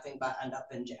be nothing but end up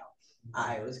in jail.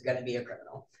 I was going to be a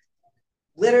criminal,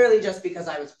 literally just because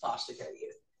I was a foster care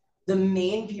youth. The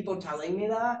main people telling me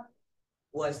that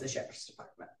was the sheriff's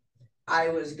department. I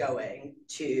was going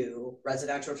to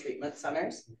residential treatment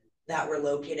centers that were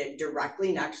located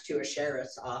directly next to a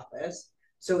sheriff's office.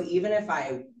 So even if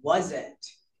I wasn't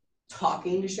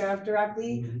talking to sheriff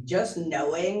directly, just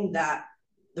knowing that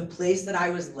the place that I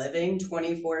was living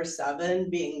 24/7,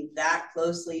 being that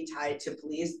closely tied to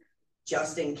police,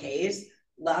 just in case,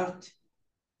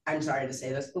 I'm sorry to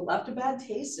say this, but left a bad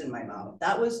taste in my mouth.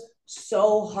 That was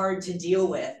so hard to deal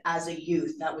with as a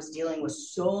youth that was dealing with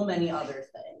so many other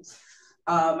things.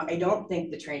 I don't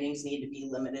think the trainings need to be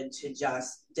limited to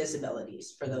just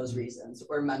disabilities for those reasons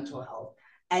or mental health,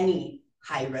 any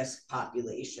high risk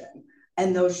population.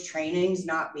 And those trainings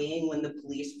not being when the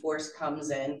police force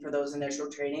comes in for those initial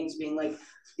trainings, being like,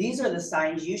 these are the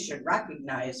signs you should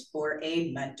recognize for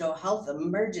a mental health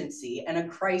emergency and a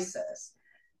crisis.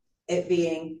 It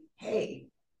being, hey,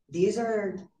 these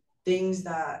are things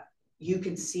that you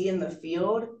could see in the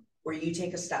field where you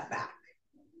take a step back,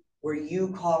 where you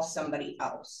call somebody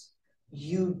else.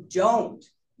 You don't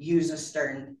use a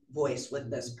stern voice with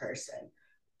this person.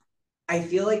 I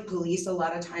feel like police a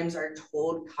lot of times are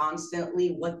told constantly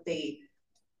what they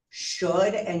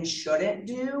should and shouldn't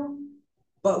do,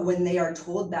 but when they are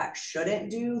told that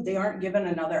shouldn't do, they aren't given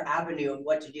another avenue of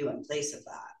what to do in place of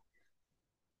that.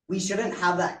 We shouldn't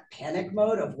have that panic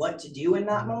mode of what to do in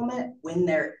that moment when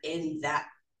they're in that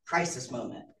crisis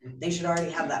moment. They should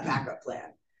already have that backup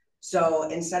plan. So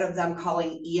instead of them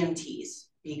calling EMTs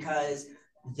because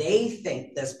they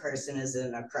think this person is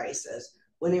in a crisis,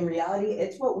 when in reality,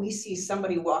 it's what we see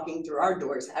somebody walking through our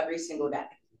doors every single day.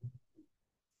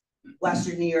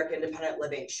 Western New York Independent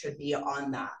Living should be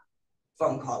on that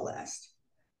phone call list,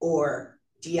 or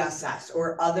DSS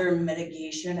or other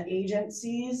mitigation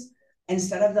agencies,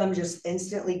 instead of them just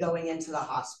instantly going into the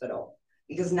hospital,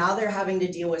 because now they're having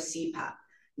to deal with CPAP.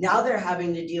 Now they're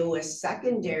having to deal with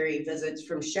secondary visits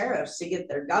from sheriffs to get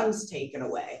their guns taken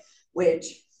away, which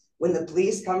when the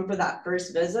police come for that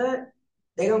first visit,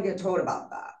 they don't get told about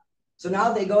that. So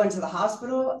now they go into the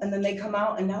hospital and then they come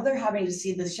out and now they're having to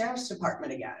see the sheriff's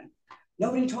department again.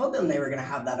 Nobody told them they were going to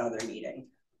have that other meeting,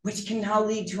 which can now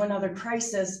lead to another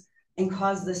crisis and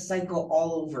cause this cycle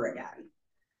all over again.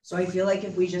 So I feel like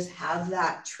if we just have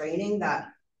that training that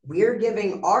we're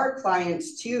giving our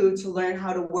clients to learn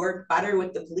how to work better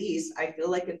with the police, I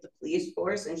feel like if the police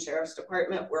force and sheriff's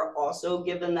department were also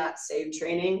given that same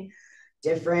training,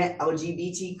 different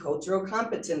LGBT cultural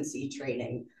competency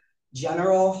training,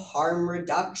 general harm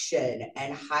reduction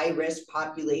and high risk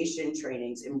population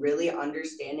trainings, and really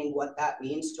understanding what that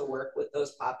means to work with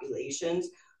those populations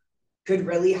could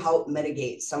really help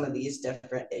mitigate some of these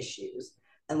different issues.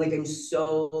 And like, I'm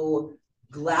so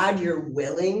glad you're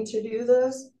willing to do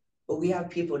this, but we have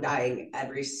people dying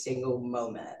every single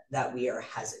moment that we are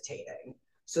hesitating.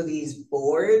 So these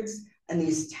boards and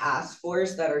these task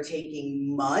force that are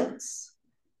taking months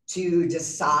to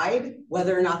decide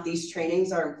whether or not these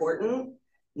trainings are important,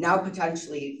 now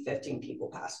potentially 15 people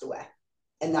passed away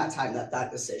in that time that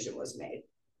that decision was made.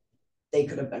 They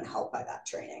could have been helped by that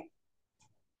training.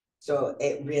 So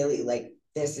it really, like,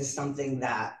 this is something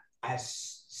that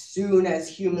as soon as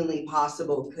humanly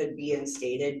possible could be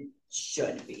instated,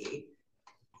 should be.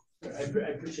 I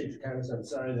appreciate your comments. I'm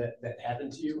sorry that that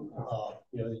happened to you.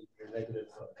 You know, your negative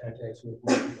contacts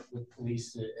with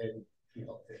police, and you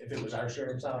know, if it was our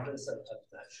sheriff's office, I'm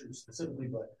not sure specifically,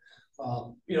 but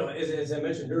you know, as I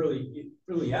mentioned early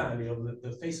on, you know,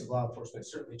 the face of law enforcement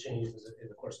certainly changed in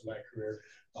the course of my career,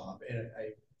 and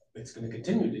it's going to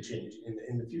continue to change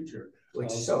in the future. Which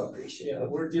so appreciate. Yeah,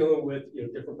 we're dealing with, you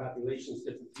know, different populations,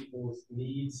 different people's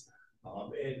needs.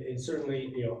 And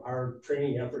certainly, you know, our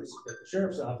training efforts at the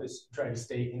sheriff's office try to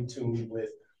stay in tune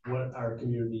with what our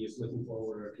community is looking for,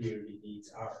 what our community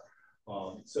needs are.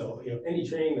 So, you know, any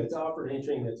training that's offered, any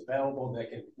training that's available that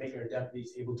can make our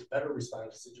deputies able to better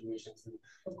respond to situations, and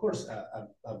of course,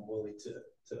 I'm willing to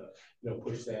you know,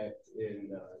 push that and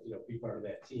you know, be part of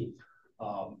that team.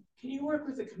 Can you work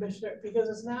with the commissioner, because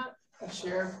it's not a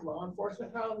sheriff law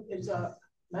enforcement problem, it's a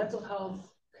mental health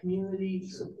community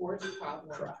support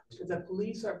problem. Correct. The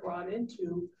police are brought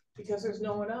into because there's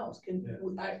no one else.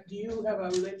 Do you have a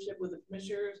relationship with the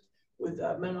commissioners, with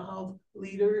mental health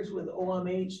leaders, with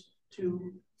OMH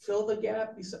to fill the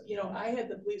gap? You know, I had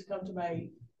the police come to my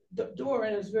door,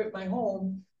 and my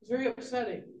home. It was very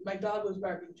upsetting. My dog was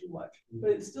barking too much, but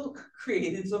it still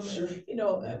created some, you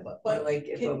know. But like,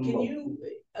 can you,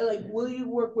 like, will you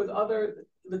work with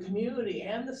the community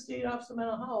and the state office of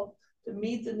mental health to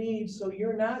meet the needs, so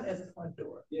you're not at the front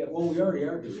door? Yeah, well, we already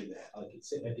are doing that.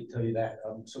 I can tell you that.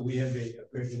 So we have a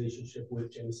great relationship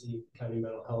with Genesee County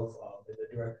Mental Health, and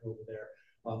the director over there.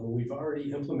 We've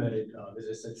already implemented, as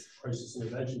I said, crisis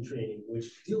intervention training,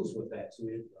 which deals with that. So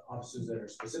we have officers that are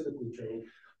specifically trained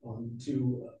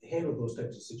to handle those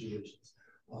types of situations.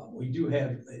 We do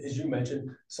have, as you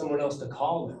mentioned, someone else to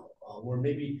call now. Where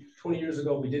maybe 20 years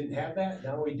ago we didn't have that,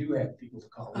 now we do have people to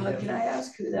call. Can I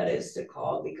ask who that is to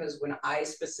call? Because when I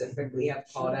specifically have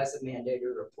called as a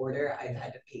mandated reporter, I've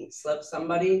had to pink slip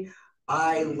somebody.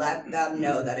 I let them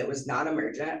know that it was not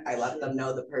emergent. I let them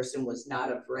know the person was not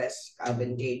at risk of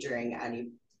endangering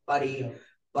anybody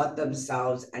but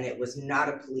themselves, and it was not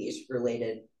a police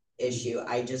related issue.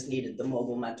 I just needed the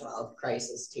mobile mental health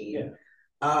crisis team.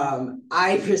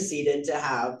 I proceeded to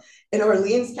have an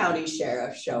Orleans County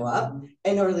sheriff show up,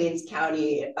 an Orleans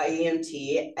County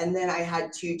EMT, and then I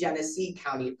had 2 Genesee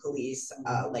County police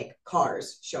like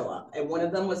cars show up, and one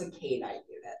of them was a canine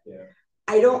unit.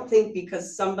 I don't think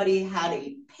because somebody had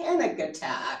a panic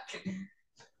attack.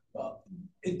 Well,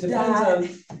 it depends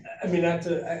on, I mean,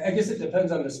 I guess it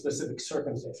depends on the specific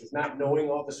circumstances. Not knowing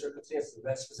all the circumstances of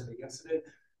that specific incident,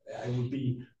 I would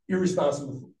be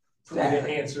irresponsible for me to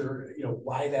answer,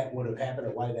 why that would have happened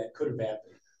or why that could have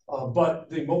happened. But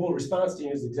the mobile response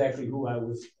team is exactly who I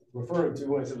was referring to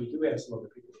when I said we do have some other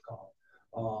people to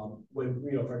call. When,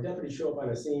 if our deputies show up on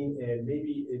a scene and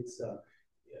maybe it's a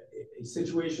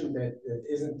situation that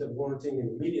isn't warranting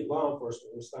an immediate law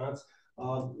enforcement response,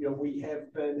 we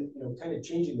have been, kind of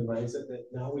changing the mindset that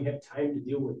now we have time to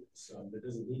deal with this. There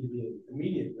doesn't need to be an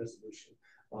immediate resolution.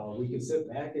 We can sit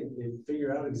back and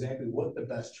figure out exactly what the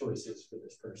best choice is for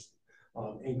this person.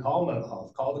 And call mental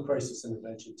health, call the crisis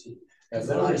intervention team. Because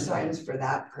a lot of times for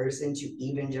that person to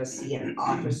even just see an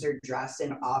officer dressed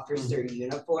in officer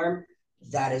uniform,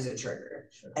 that is a trigger.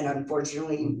 Sure. And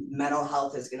unfortunately, mental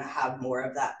health is going to have more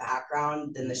of that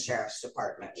background than the sheriff's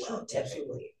department will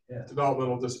typically. Yeah.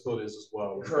 Developmental disabilities as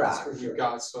well. Correct. You've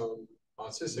got some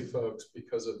autistic folks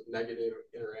because of negative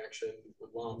interaction with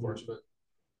law enforcement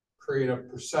create a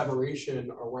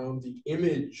perseveration around the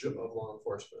image of law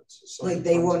enforcement. So like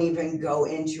they won't even go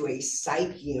into a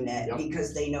psych unit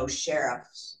because they know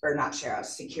sheriffs, or not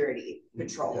sheriffs, security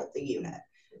patrol the unit.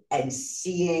 And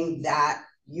seeing that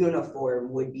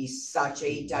uniform would be such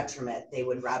a detriment. They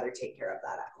would rather take care of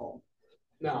that at home.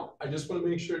 Now, I just want to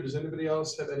make sure, does anybody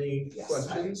else have any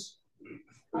questions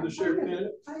for the sheriff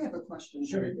candidate? I have a question.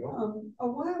 Sure you go. A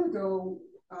while ago,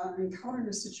 I encountered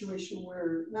a situation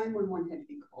where 911 had to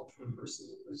be called for a person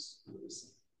that was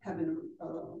having,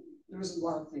 there was a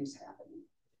lot of things happening.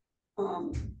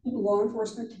 Law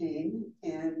enforcement came,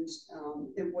 and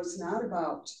it was not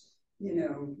about,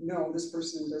 no, this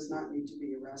person does not need to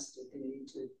be arrested. They need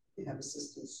to have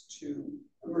assistance to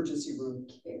emergency room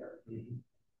care.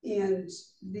 And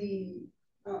the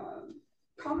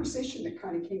conversation that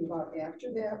kind of came about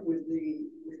after that with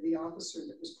the officer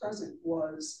that was present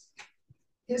was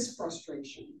his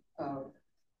frustration of,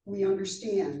 we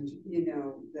understand,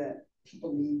 that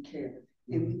people need care,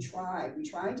 and we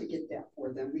try to get that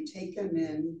for them. We take them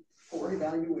in for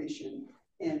evaluation,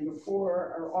 and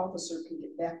before our officer can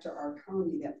get back to our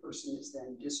county, that person is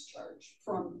then discharged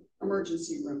from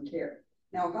emergency room care.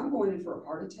 Now, if I'm going in for a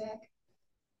heart attack,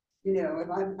 if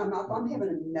I'm having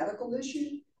a medical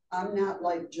issue, I'm not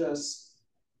like just,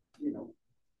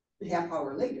 a half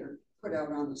hour later put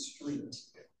out on the street.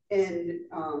 And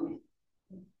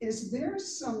is there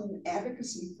some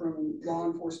advocacy from law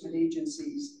enforcement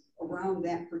agencies around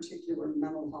that particular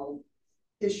mental health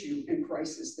issue and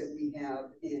crisis that we have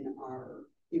in our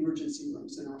emergency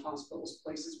rooms, in our hospitals,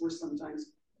 places where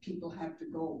sometimes people have to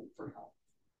go for help?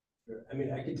 Sure. I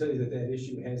mean, I can tell you that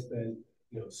issue has been,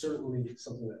 certainly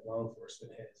something that law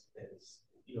enforcement has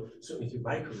certainly through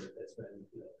my career, that's been,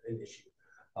 an issue.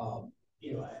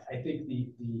 I think the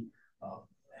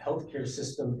healthcare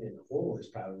system in the whole is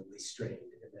probably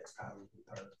strained, and that's probably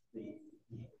part of the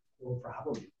whole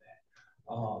problem with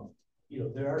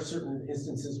that. There are certain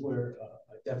instances where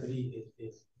a deputy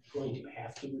is going to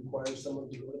have to require someone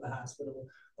to go to the hospital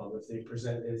if they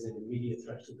present as an immediate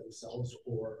threat to themselves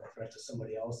or a threat to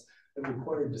somebody else. They're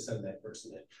required to send that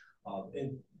person in.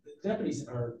 And the deputies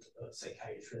aren't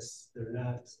psychiatrists. They're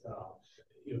not,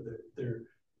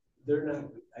 they're not,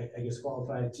 I guess,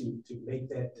 qualified to make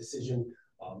that decision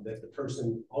that the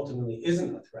person ultimately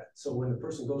isn't a threat. So when the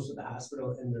person goes to the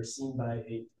hospital and they're seen by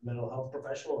a mental health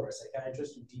professional or a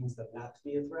psychiatrist who deems them not to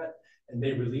be a threat, and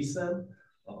they release them,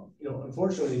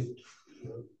 unfortunately,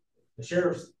 the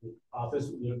sheriff's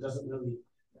office, doesn't really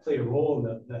play a role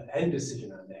in the end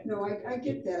decision on that. No, I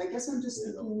get that. I guess I'm just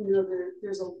thinking,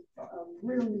 there's a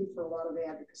real need for a lot of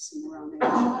advocacy around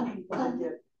that. People to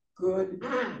get good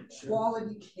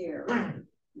quality care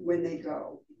when they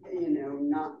go,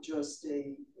 not just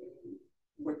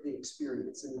what they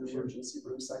experience in an emergency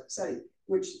room setting,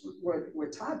 which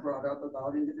what Todd brought up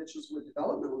about individuals with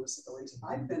developmental disabilities.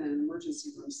 I've been in an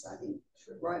emergency room setting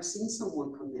where I've seen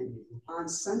someone come in on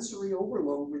sensory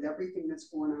overload with everything that's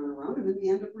going on around them, and they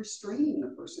end up restraining the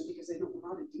person because they don't know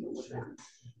how to deal with them.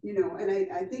 And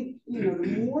I think,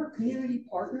 the more community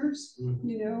partners,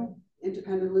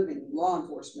 independent living, law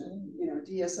enforcement, you know,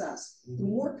 DSS, the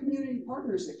more community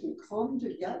partners that can come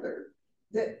together,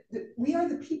 that we are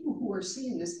the people who are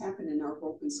seeing this happen in our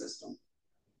broken system.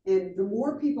 And the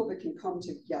more people that can come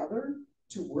together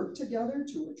to work together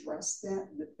to address that,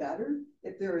 the better.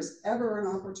 If there is ever an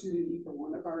opportunity for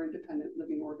one of our independent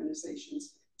living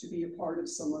organizations to be a part of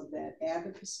some of that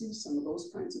advocacy, some of those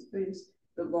kinds of things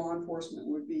that law enforcement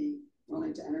would be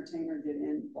willing to entertain or get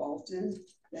involved in,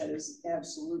 that is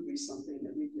absolutely something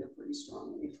that we feel pretty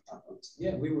strongly about.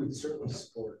 Yeah, we would certainly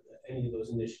support any of those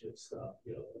initiatives.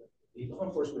 You know, the law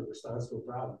enforcement response to a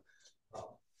problem.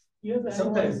 You have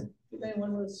Sometimes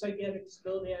anyone with psychiatric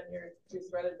disability on your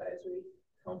threat advisory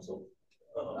council?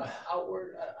 An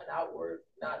outward,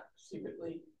 not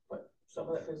secretly, but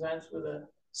someone that presents with a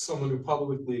Someone who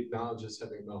publicly acknowledges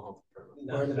having a mental health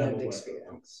impairment. Not that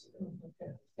experience.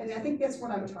 okay. And I think that's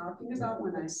what I'm talking about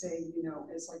when I say, you know,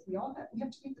 it's like we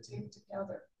have to get the table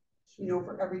together, you know,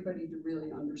 for everybody to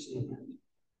really understand.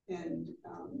 And,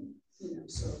 you know,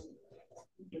 so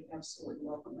we would absolutely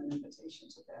welcome an invitation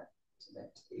to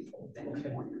that table at any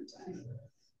point in time.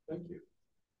 Thank you.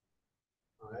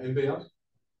 Anybody else?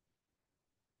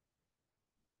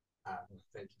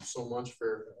 Thank you so much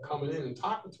for coming in and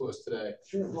talking to us today.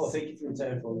 Sure. Well, thank you for your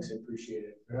time, folks. I appreciate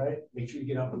it. All right. Make sure you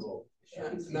get out and vote.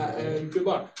 And good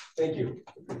luck. Thank you.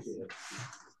 Appreciate it.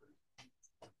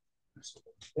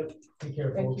 Yep. Take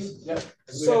care, folks. Yep.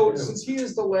 So, since he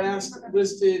is the last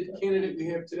listed candidate we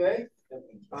have today,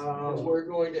 we're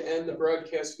going to end the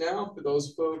broadcast now. For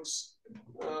those folks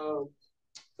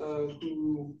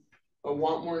who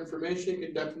want more information, you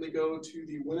can definitely go to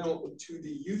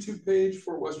the YouTube page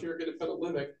for Western New York Independent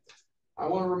Living. I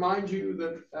want to remind you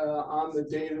that on the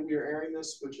day that we are airing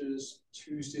this, which is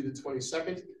Tuesday the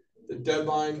 22nd, the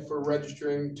deadline for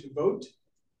registering to vote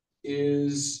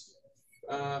is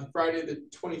Friday the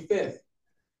 25th.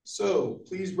 So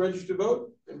please register to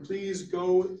vote, and please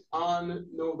go on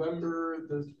November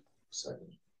the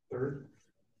 2nd, 3rd,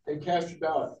 and cast your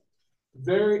ballot.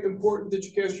 Very important that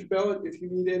you cast your ballot. If you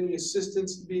need any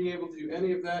assistance in being able to do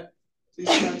any of that, please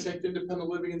contact Independent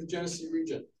Living in the Genesee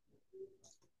region.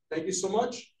 Thank you so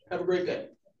much. Have a great day.